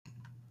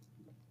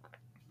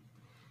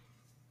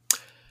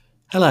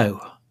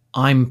Hello,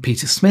 I'm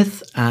Peter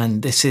Smith,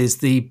 and this is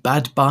the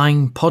Bad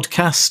Buying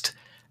Podcast,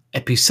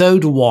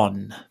 Episode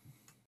 1.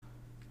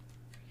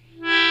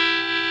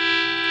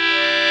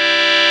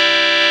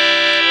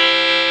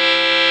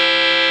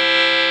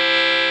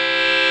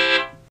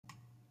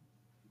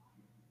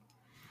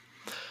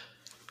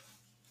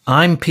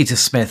 I'm Peter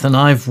Smith, and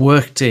I've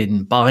worked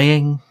in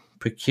buying,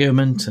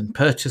 procurement, and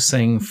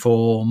purchasing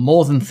for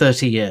more than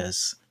 30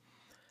 years.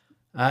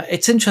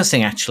 It's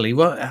interesting, actually.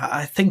 Well,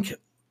 I think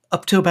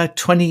up to about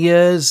 20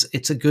 years,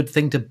 it's a good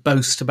thing to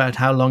boast about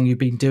how long you've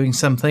been doing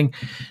something.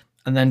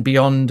 And then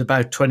beyond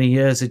about 20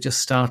 years, it just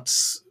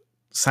starts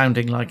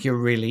sounding like you're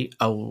really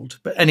old.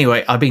 But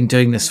anyway, I've been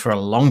doing this for a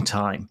long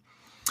time.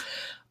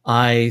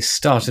 I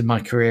started my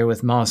career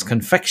with Mars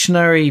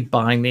Confectionery,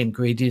 buying the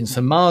ingredients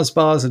for Mars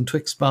bars and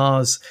Twix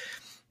bars,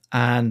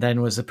 and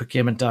then was a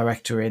procurement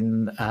director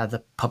in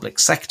the public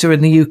sector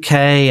in the UK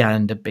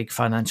and a big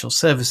financial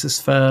services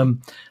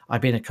firm.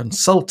 I've been a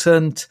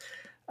consultant,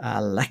 a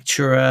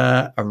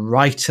lecturer, a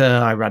writer.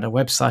 I ran a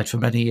website for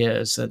many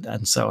years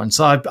and so on.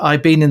 So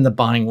I've been in the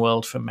buying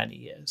world for many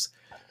years.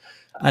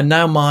 And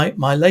now my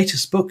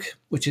latest book,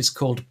 which is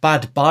called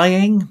Bad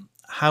Buying: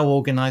 How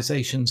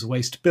Organizations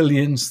Waste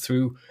Billions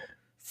Through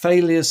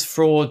Failures,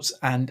 Frauds,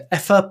 and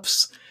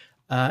F-ups,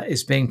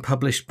 is being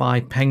published by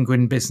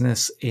Penguin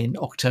Business in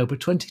October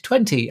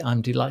 2020,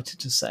 I'm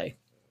delighted to say.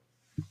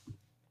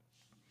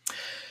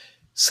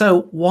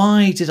 So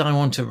why did I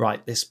want to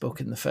write this book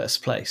in the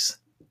first place?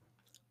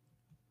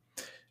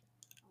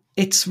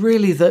 It's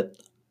really that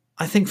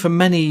I think for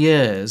many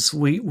years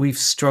we've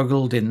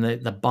struggled in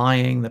the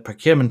buying, the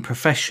procurement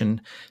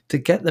profession to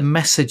get the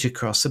message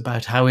across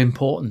about how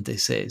important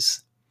this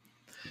is.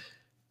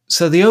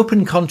 So the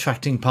Open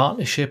Contracting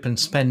Partnership and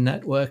Spend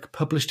Network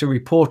published a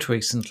report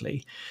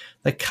recently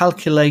that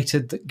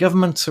calculated that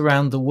governments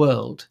around the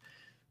world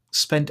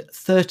spent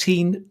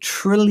 $13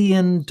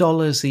 trillion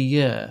a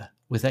year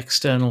with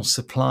external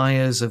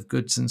suppliers of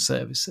goods and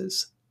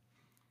services.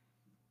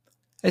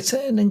 It's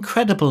an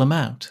incredible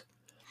amount.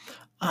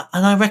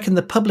 And I reckon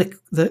the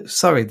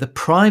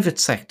private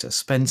sector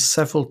spends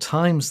several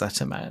times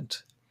that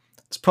amount.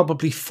 It's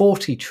probably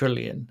 40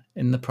 trillion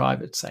in the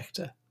private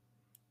sector.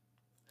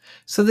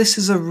 So this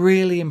is a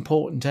really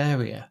important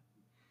area.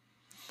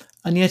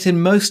 And yet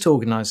in most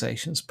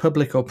organizations,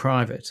 public or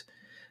private,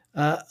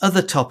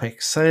 other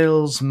topics,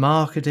 sales,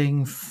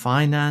 marketing,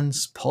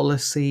 finance,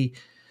 policy,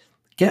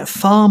 get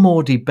far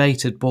more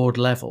debate at board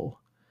level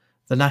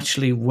than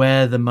actually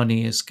where the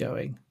money is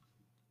going.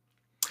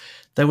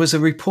 There was a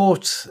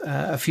report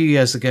a few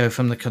years ago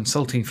from the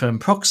consulting firm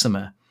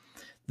Proxima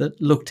that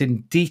looked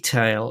in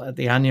detail at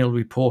the annual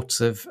reports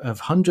of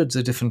hundreds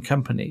of different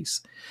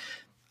companies.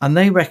 And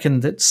they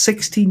reckoned that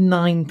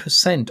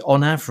 69%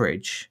 on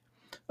average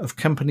of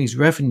companies'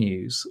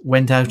 revenues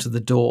went out of the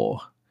door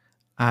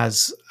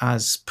as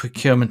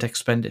procurement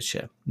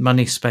expenditure,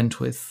 money spent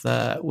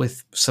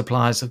with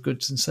suppliers of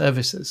goods and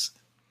services.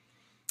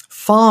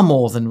 Far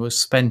more than was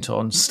spent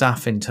on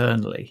staff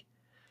internally.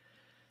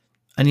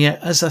 And yet,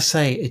 as I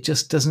say, it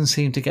just doesn't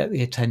seem to get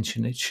the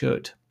attention it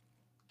should.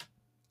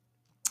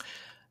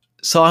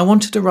 So I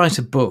wanted to write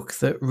a book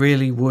that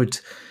really would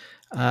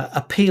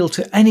appeal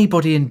to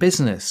anybody in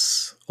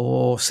business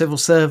or civil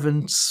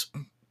servants,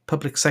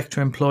 public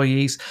sector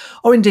employees,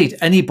 or indeed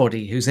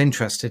anybody who's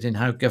interested in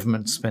how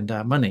governments spend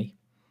our money.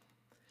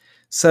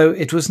 So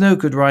it was no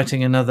good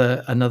writing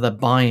another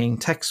buying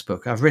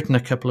textbook. I've written a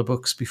couple of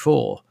books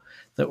before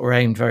that were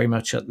aimed very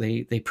much at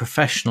the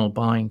professional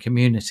buying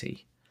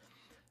community,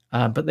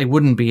 but they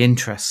wouldn't be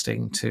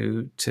interesting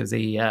to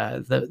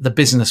the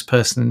business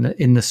person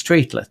in the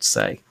street, let's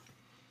say.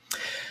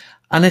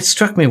 And it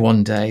struck me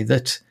one day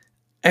that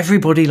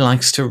everybody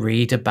likes to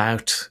read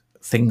about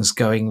things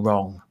going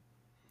wrong.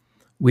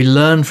 We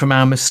learn from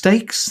our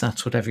mistakes,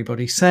 that's what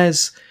everybody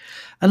says.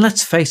 And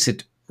let's face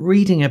it,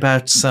 reading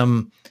about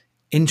some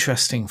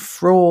interesting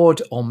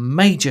fraud or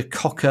major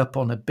cock-up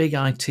on a big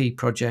IT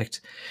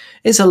project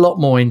is a lot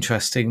more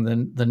interesting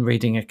than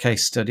reading a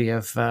case study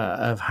of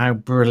how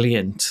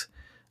brilliant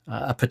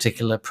a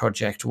particular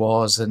project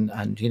was and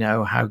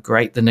how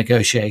great the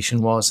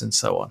negotiation was and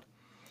so on.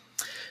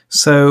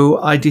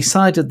 So I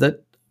decided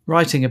that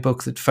writing a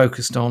book that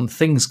focused on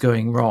things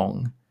going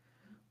wrong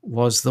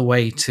was the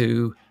way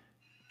to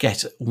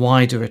get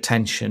wider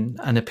attention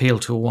and appeal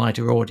to a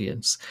wider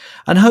audience.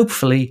 And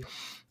hopefully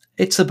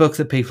it's a book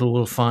that people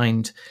will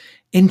find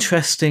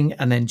interesting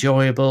and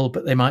enjoyable,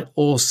 but they might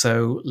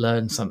also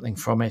learn something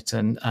from it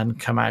and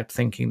come out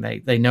thinking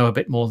they know a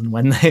bit more than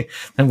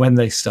when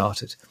they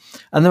started.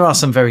 And there are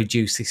some very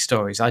juicy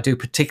stories. I do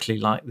particularly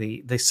like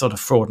the sort of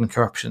fraud and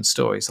corruption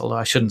stories, although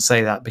I shouldn't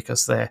say that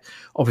because they're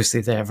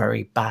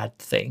very bad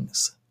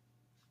things.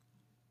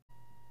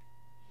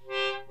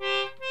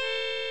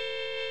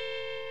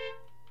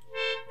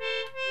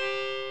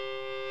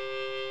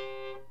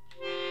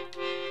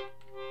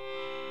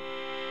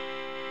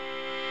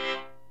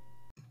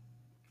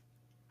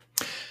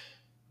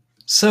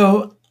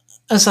 So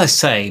As I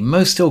say,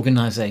 most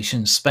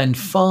organizations spend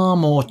far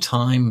more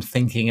time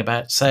thinking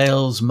about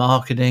sales,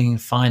 marketing,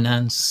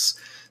 finance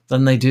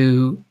than they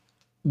do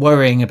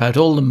worrying about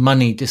all the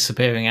money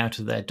disappearing out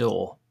of their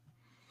door.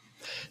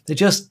 They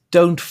just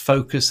don't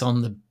focus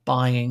on the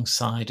buying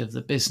side of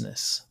the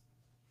business.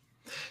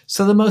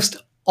 So the most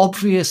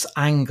obvious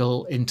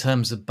angle in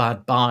terms of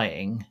bad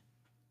buying,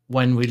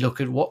 when we look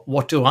at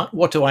what do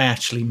I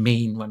actually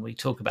mean when we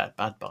talk about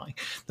bad buying,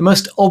 the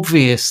most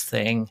obvious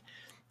thing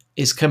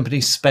is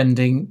companies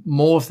spending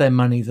more of their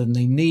money than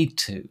they need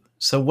to.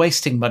 So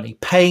wasting money,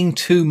 paying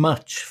too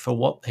much for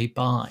what they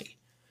buy,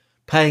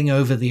 paying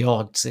over the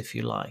odds, if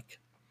you like,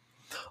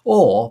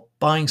 or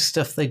buying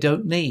stuff they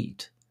don't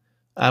need.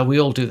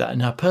 We all do that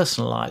in our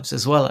personal lives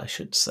as well, I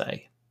should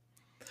say.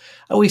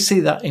 And we see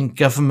that in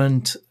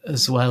government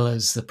as well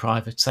as the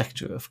private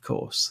sector, of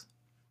course.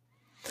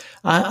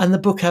 And the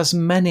book has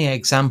many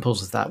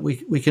examples of that.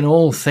 We can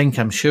all think,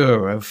 I'm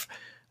sure, of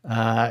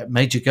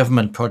major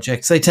government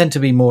projects. They tend to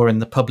be more in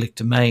the public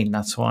domain.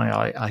 That's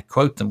why I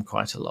quote them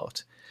quite a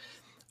lot,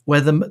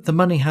 where the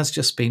money has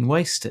just been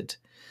wasted.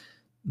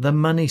 The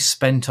money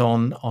spent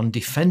on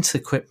defense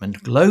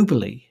equipment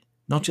globally,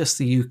 not just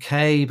the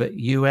UK, but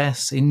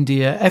US,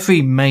 India,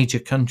 every major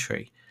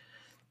country,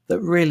 that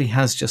really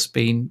has just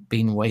been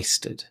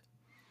wasted.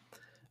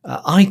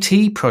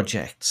 IT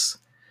projects,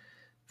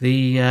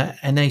 the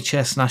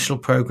NHS National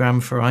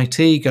Programme for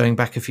IT, going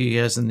back a few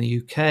years in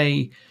the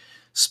UK,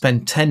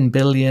 spent 10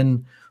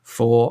 billion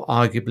for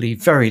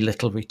arguably very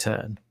little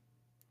return.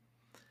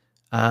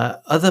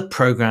 Other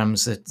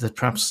programs that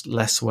perhaps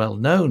less well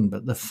known,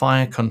 but the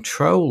fire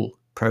control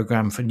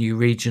program for new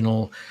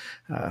regional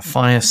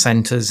fire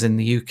centres in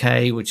the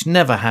UK, which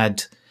never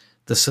had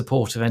the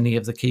support of any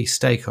of the key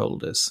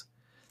stakeholders,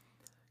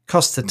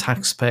 cost the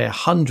taxpayer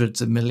hundreds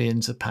of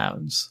millions of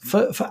pounds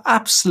for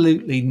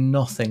absolutely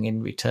nothing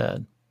in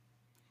return.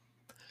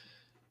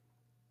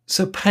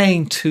 So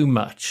paying too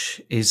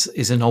much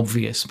is an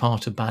obvious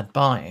part of bad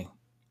buying.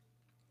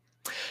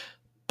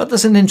 But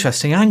there's an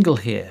interesting angle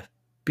here,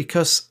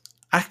 because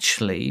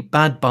actually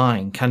bad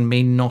buying can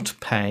mean not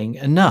paying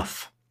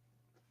enough.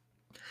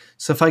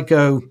 So if I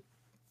go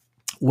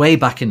way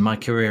back in my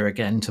career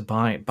again to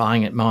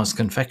buying at Mars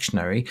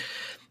Confectionery,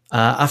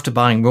 after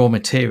buying raw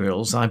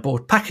materials, I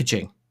bought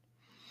packaging.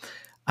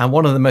 And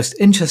one of the most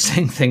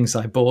interesting things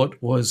I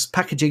bought was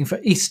packaging for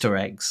Easter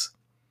eggs.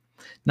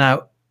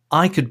 Now,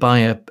 I could buy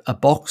a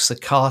box, a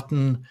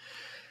carton,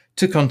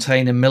 to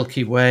contain a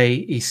Milky Way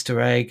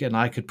Easter egg, and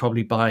I could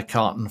probably buy a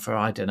carton for,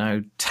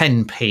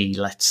 10p,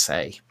 let's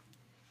say.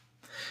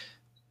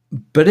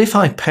 But if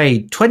I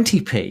paid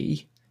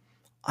 20p,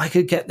 I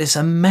could get this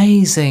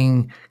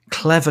amazing,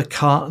 clever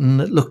carton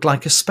that looked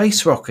like a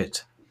space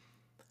rocket.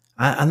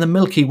 And the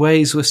Milky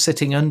Ways were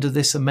sitting under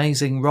this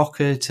amazing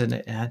rocket, and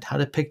it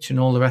had a picture and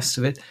all the rest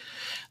of it.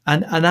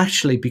 And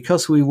actually,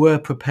 because we were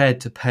prepared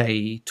to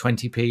pay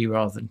 20p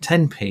rather than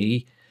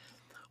 10p,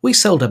 we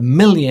sold 1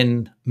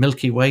 million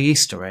Milky Way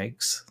Easter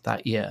eggs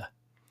that year.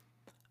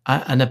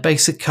 And a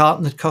basic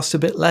carton that cost a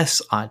bit less,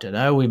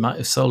 we might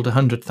have sold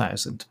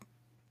 100,000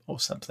 or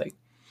something.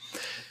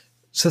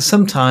 So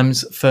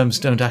sometimes firms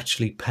don't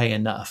actually pay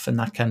enough, and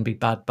that can be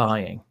bad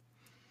buying.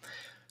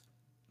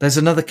 There's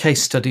another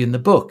case study in the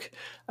book,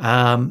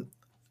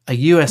 a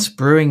US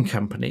brewing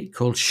company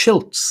called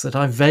Schultz that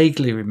I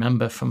vaguely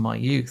remember from my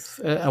youth,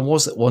 and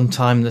was at one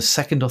time the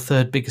second or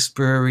third biggest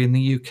brewery in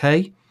the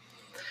UK.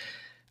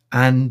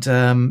 And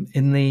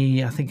in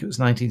the, I think it was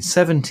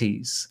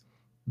 1970s,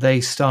 they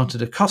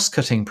started a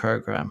cost-cutting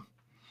program.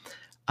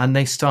 And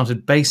they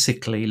started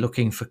basically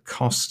looking for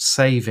cost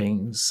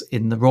savings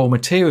in the raw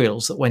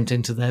materials that went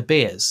into their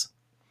beers.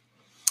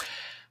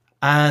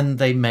 And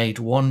they made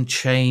one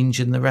change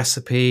in the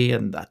recipe,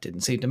 and that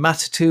didn't seem to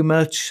matter too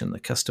much, and the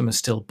customer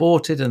still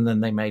bought it, and then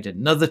they made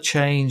another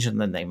change,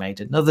 and then they made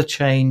another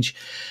change.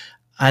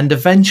 And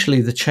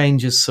eventually the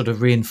changes sort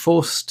of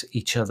reinforced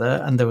each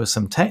other, and there were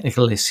some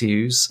technical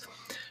issues.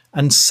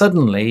 And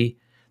suddenly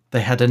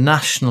they had a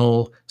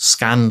national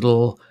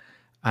scandal,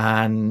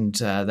 and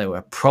there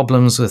were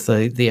problems with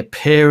the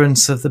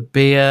appearance of the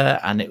beer,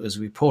 and it was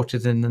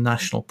reported in the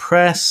national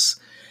press.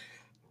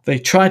 They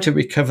tried to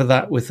recover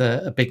that with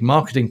a big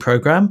marketing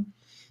program,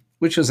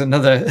 which was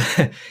another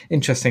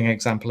interesting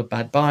example of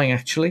bad buying,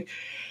 actually.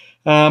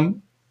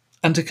 And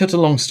to cut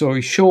a long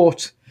story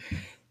short,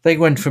 they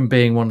went from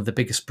being one of the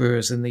biggest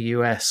brewers in the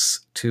US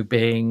to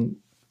being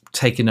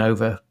taken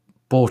over,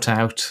 bought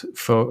out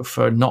for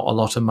not a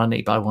lot of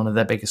money by one of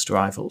their biggest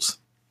rivals.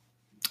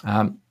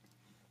 And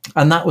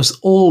that was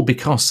all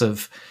because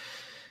of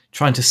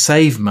trying to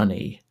save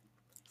money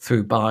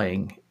through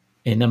buying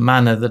in a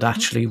manner that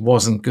actually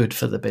wasn't good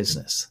for the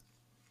business.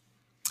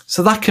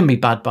 So that can be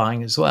bad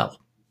buying as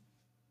well.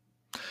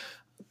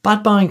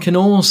 Bad buying can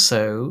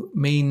also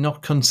mean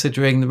not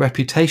considering the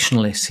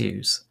reputational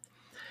issues.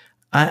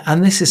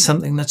 And this is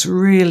something that's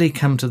really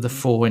come to the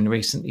fore in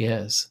recent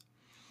years.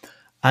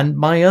 And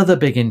my other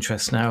big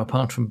interest now,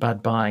 apart from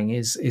bad buying,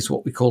 is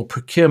what we call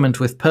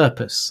procurement with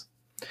purpose.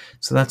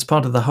 So that's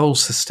part of the whole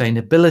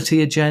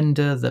sustainability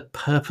agenda, the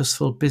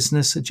purposeful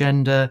business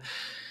agenda,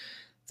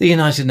 the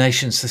United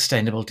Nations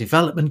Sustainable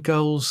Development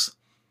Goals.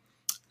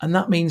 And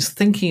that means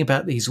thinking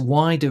about these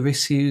wider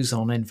issues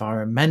on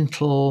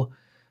environmental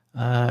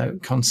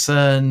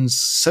concerns,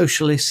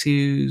 social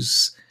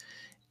issues,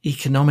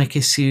 economic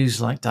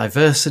issues like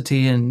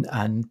diversity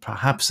and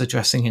perhaps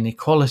addressing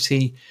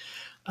inequality,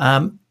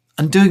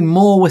 and doing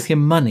more with your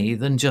money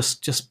than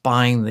just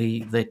buying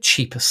the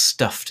cheapest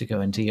stuff to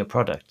go into your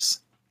products.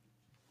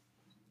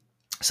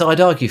 So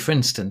I'd argue, for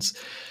instance,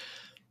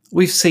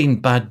 we've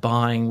seen bad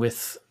buying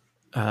with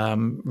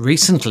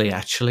recently,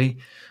 actually,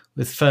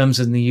 with firms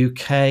in the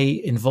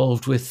UK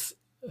involved with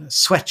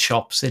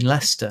sweatshops in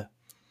Leicester,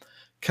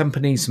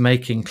 companies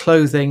making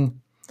clothing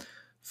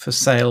for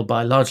sale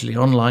by largely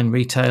online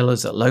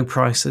retailers at low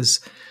prices,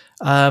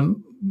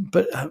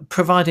 but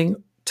providing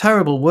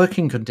terrible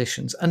working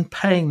conditions and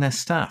paying their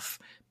staff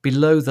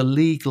below the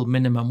legal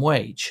minimum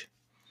wage.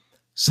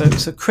 So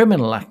it's a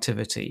criminal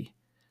activity,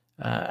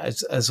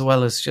 as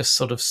well as just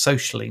sort of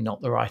socially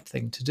not the right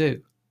thing to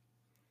do.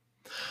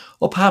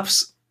 Or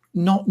perhaps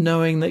not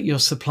knowing that your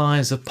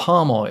suppliers of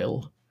palm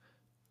oil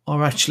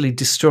are actually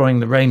destroying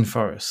the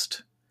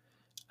rainforest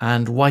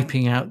and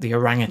wiping out the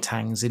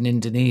orangutans in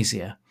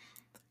Indonesia.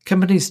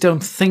 Companies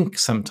don't think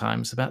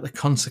sometimes about the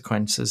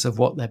consequences of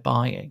what they're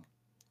buying.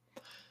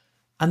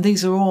 And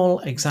these are all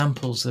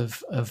examples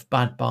of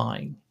bad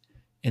buying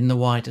in the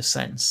wider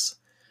sense.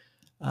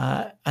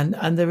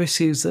 And they're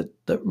issues that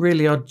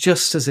really are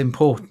just as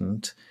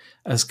important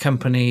as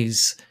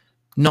companies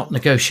not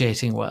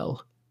negotiating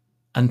well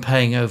and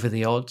paying over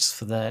the odds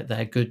for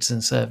their goods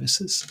and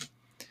services.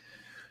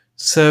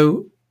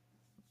 So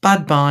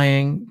bad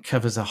buying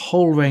covers a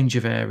whole range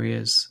of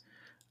areas.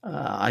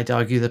 I'd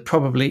argue that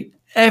probably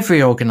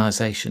every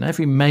organisation,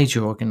 every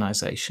major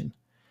organisation,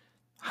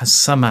 has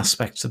some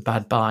aspects of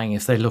bad buying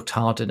if they looked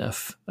hard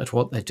enough at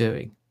what they're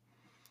doing.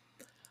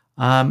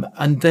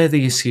 And they're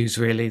the issues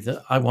really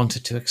that I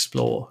wanted to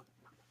explore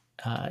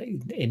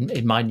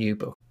in my new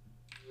book.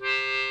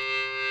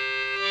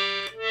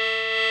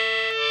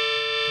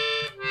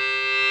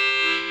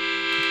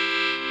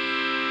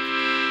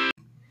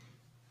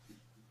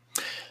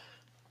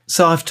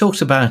 So I've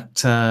talked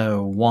about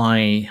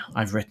why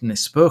I've written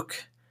this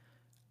book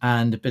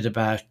and a bit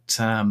about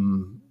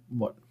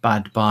what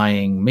bad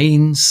buying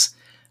means.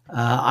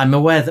 I'm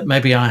aware that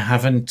maybe I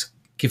haven't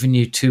given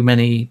you too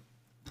many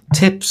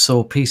tips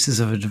or pieces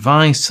of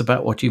advice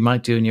about what you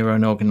might do in your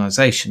own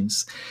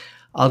organizations.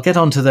 I'll get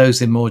onto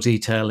those in more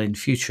detail in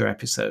future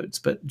episodes,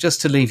 but just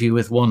to leave you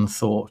with one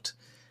thought,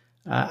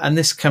 and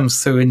this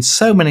comes through in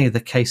so many of the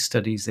case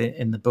studies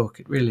in the book,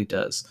 it really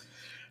does,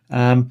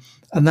 and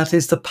that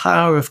is the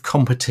power of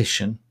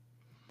competition.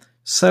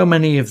 So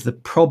many of the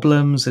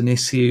problems and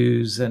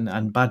issues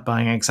and bad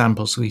buying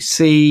examples we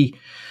see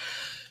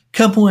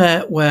come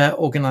where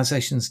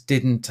organizations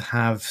didn't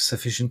have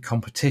sufficient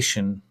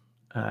competition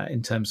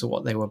in terms of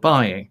what they were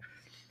buying.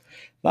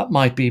 That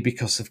might be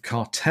because of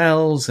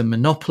cartels and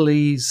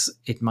monopolies.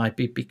 It might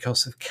be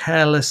because of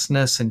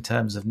carelessness in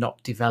terms of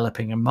not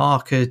developing a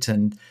market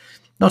and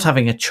not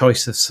having a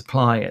choice of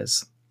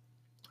suppliers.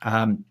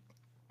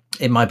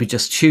 It might be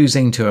just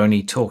choosing to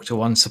only talk to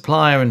one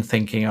supplier and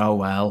thinking, oh,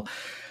 well,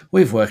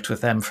 we've worked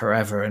with them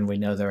forever and we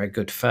know they're a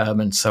good firm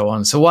and so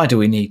on. So why do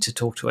we need to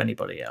talk to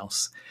anybody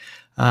else?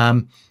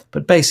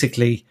 But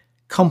basically,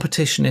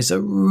 competition is a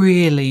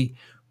really,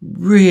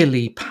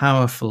 really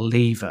powerful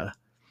lever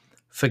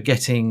for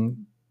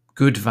getting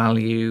good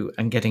value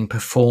and getting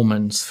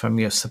performance from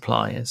your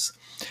suppliers.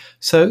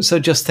 So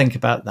just think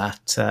about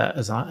that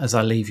as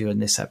I leave you in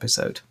this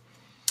episode.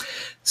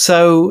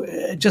 So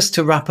just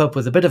to wrap up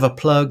with a bit of a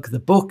plug, the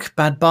book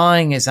Bad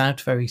Buying is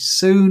out very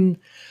soon.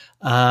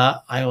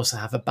 I also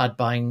have a bad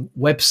buying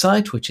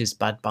website, which is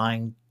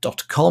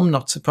badbuying.com,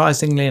 not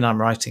surprisingly, and I'm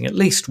writing at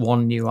least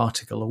one new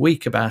article a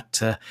week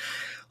about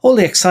all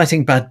the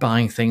exciting bad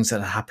buying things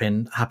that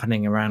are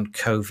happening around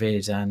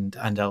COVID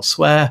and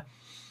elsewhere.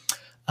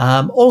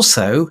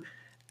 Also,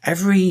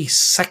 every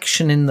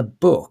section in the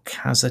book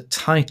has a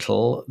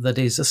title that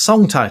is a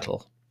song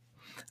title.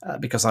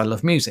 Because I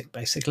love music,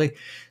 basically.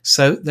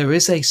 So there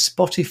is a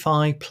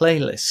Spotify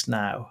playlist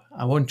now.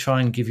 I won't try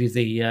and give you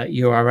the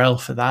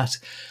URL for that,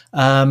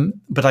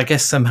 but I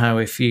guess somehow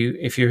if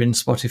you're in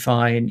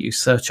Spotify and you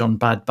search on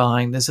bad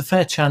buying, there's a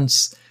fair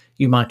chance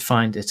you might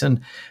find it.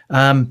 And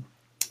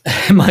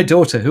my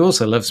daughter, who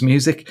also loves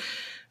music,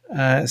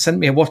 sent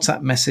me a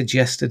WhatsApp message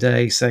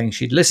yesterday saying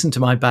she'd listened to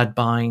my bad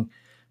buying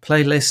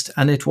playlist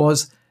and it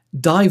was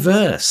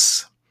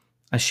diverse,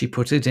 as she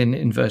put it in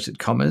inverted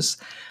commas.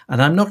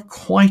 And I'm not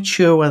quite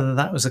sure whether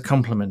that was a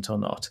compliment or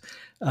not.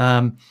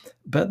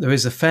 But there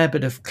is a fair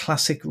bit of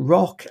classic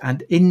rock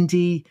and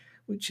indie,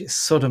 which is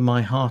sort of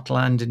my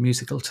heartland in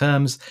musical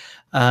terms,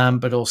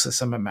 but also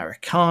some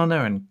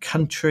Americana and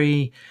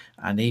country,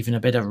 and even a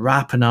bit of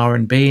rap and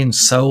R&B and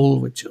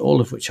soul, all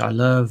of which I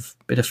love,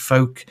 a bit of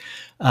folk.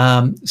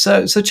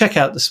 So check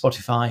out the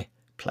Spotify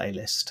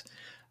playlist.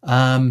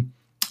 And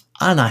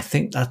I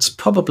think that's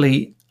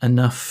probably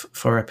enough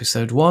for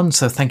episode 1.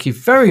 So thank you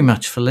very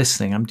much for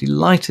listening. I'm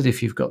delighted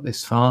if you've got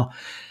this far.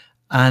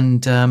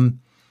 And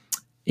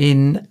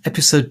in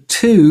episode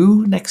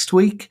 2 next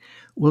week,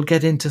 we'll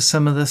get into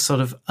some of the sort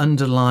of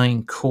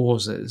underlying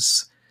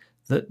causes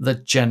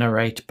that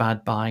generate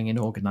bad buying in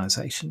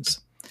organizations.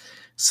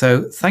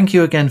 So thank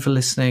you again for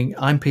listening.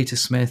 I'm Peter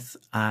Smith,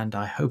 and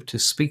I hope to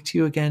speak to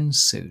you again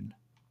soon.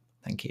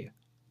 Thank you.